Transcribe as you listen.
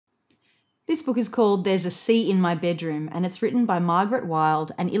This book is called There's a Sea in My Bedroom, and it's written by Margaret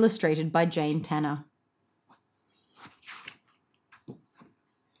and illustrated by Jane Tanner.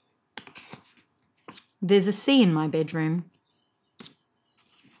 There's a sea in my bedroom.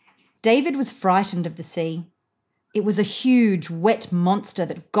 David was frightened of the sea. It was a huge, wet monster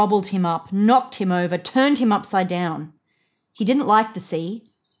that gobbled him up, knocked him over, turned him upside down. He didn't like the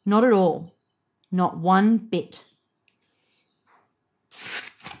sea, not at all, not one bit.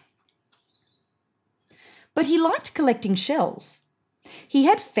 But he liked collecting shells. He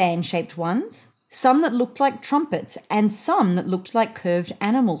had fan-shaped ones, some that looked like trumpets and some that looked like curved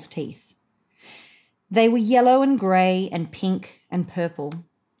animals' teeth. They were yellow and grey and pink and purple.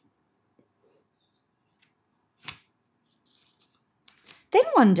 Then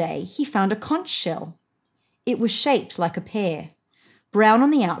one day he found a conch shell. It was shaped like a pear, brown on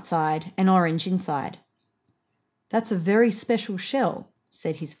the outside and orange inside. "That's a very special shell,"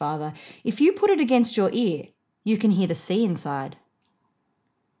 said his father. "If you put it against your ear, you can hear the sea inside."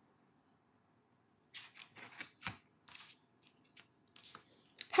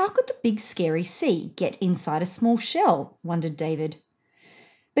 How could the big scary sea get inside a small shell, wondered David.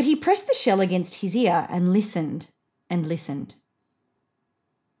 But he pressed the shell against his ear and listened and listened.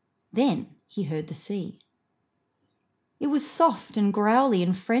 Then he heard the sea. It was soft and growly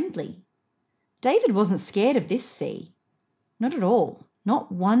and friendly. David wasn't scared of this sea. Not at all,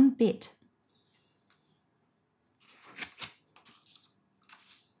 not one bit.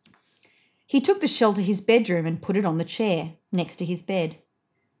 He took the shell to his bedroom and put it on the chair next to his bed.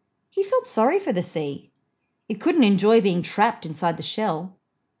 He felt sorry for the sea. It couldn't enjoy being trapped inside the shell.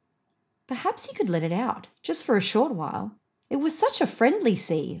 Perhaps he could let it out, just for a short while. It was such a friendly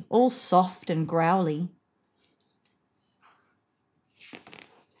sea, all soft and growly.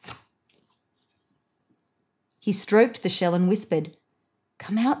 He stroked the shell and whispered,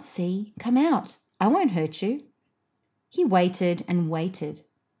 "Come out, sea, come out. I won't hurt you." He waited and waited.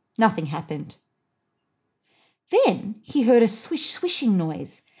 Nothing happened. Then he heard a swish-swishing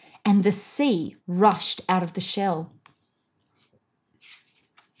noise, and the sea rushed out of the shell.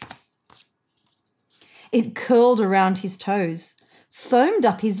 It curled around his toes, foamed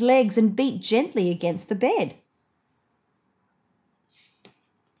up his legs and beat gently against the bed.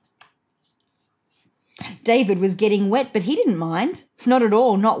 David was getting wet, but he didn't mind. Not at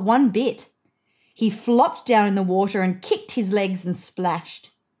all, not one bit. He flopped down in the water and kicked his legs and splashed.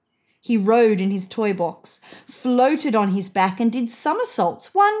 He rode in his toy box, floated on his back and did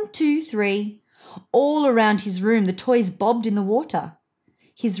somersaults, 1, 2, 3. All around his room the toys bobbed in the water.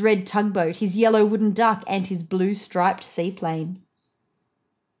 His red tugboat, his yellow wooden duck and his blue striped seaplane.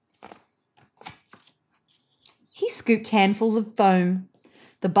 He scooped handfuls of foam.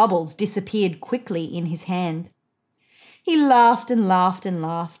 The bubbles disappeared quickly in his hand. He laughed and laughed and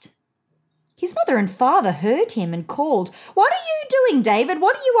laughed. His mother and father heard him and called, "What are you doing, David?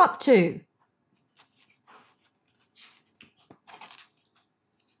 What are you up to?"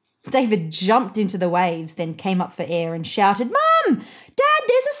 David jumped into the waves, then came up for air and shouted, "Mum! Dad,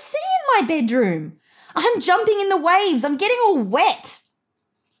 there's a sea in my bedroom. I'm jumping in the waves. I'm getting all wet."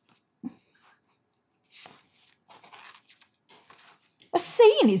 "A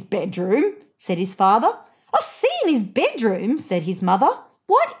sea in his bedroom?" said his father. "A sea in his bedroom?" said his mother.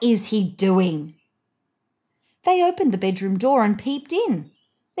 "What is he doing?" They opened the bedroom door and peeped in.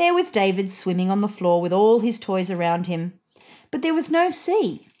 There was David swimming on the floor with all his toys around him. But there was no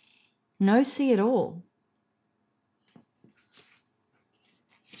sea. No sea at all.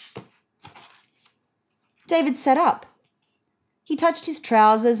 David sat up. He touched his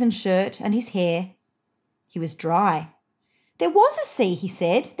trousers and shirt and his hair. He was dry. "There was a sea," he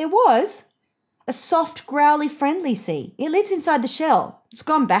said. "There was. A soft, growly, friendly sea. It lives inside the shell. It's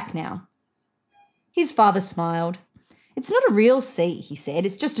gone back now." His father smiled. "It's not a real sea," he said.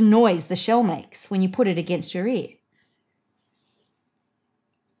 "It's just a noise the shell makes when you put it against your ear."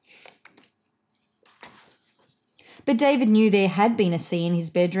 But David knew there had been a sea in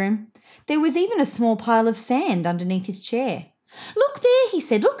his bedroom. There was even a small pile of sand underneath his chair. "Look there," he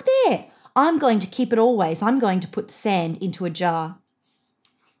said. "Look there. I'm going to keep it always. I'm going to put the sand into a jar."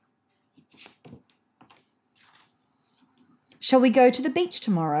 "Shall we go to the beach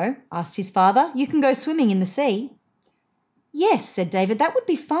tomorrow?" asked his father. "You can go swimming in the sea." "Yes," said David, "that would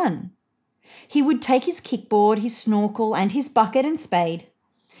be fun." He would take his kickboard, his snorkel and his bucket and spade.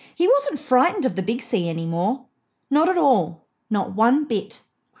 He wasn't frightened of the big sea anymore. Not at all. Not one bit.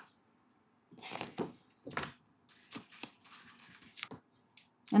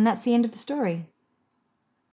 And that's the end of the story.